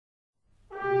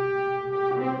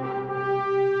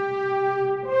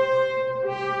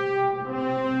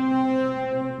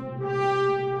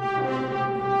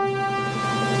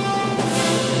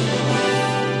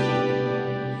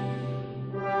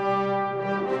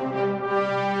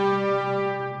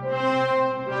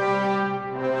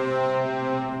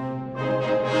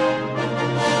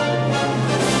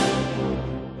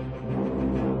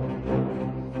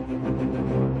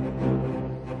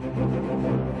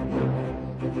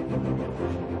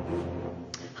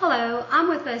Hello, I'm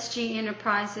with SG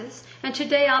Enterprises, and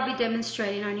today I'll be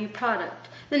demonstrating our new product,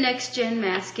 the Next Gen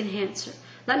Mask Enhancer.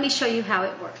 Let me show you how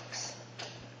it works.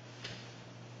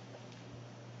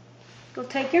 You'll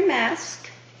take your mask,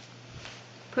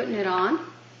 putting it on,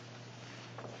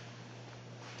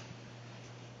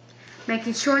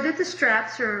 making sure that the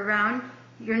straps are around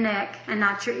your neck and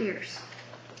not your ears.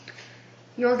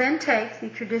 You'll then take the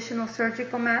traditional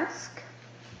surgical mask,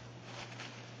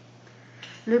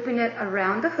 looping it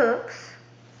around the hooks,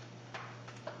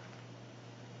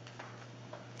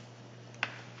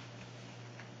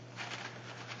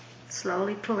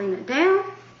 slowly pulling it down,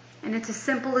 and it's as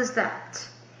simple as that.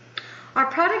 Our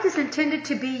product is intended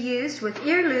to be used with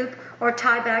ear loop or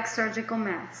tie-back surgical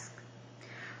mask.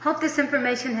 Hope this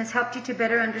information has helped you to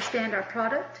better understand our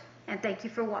product, and thank you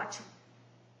for watching.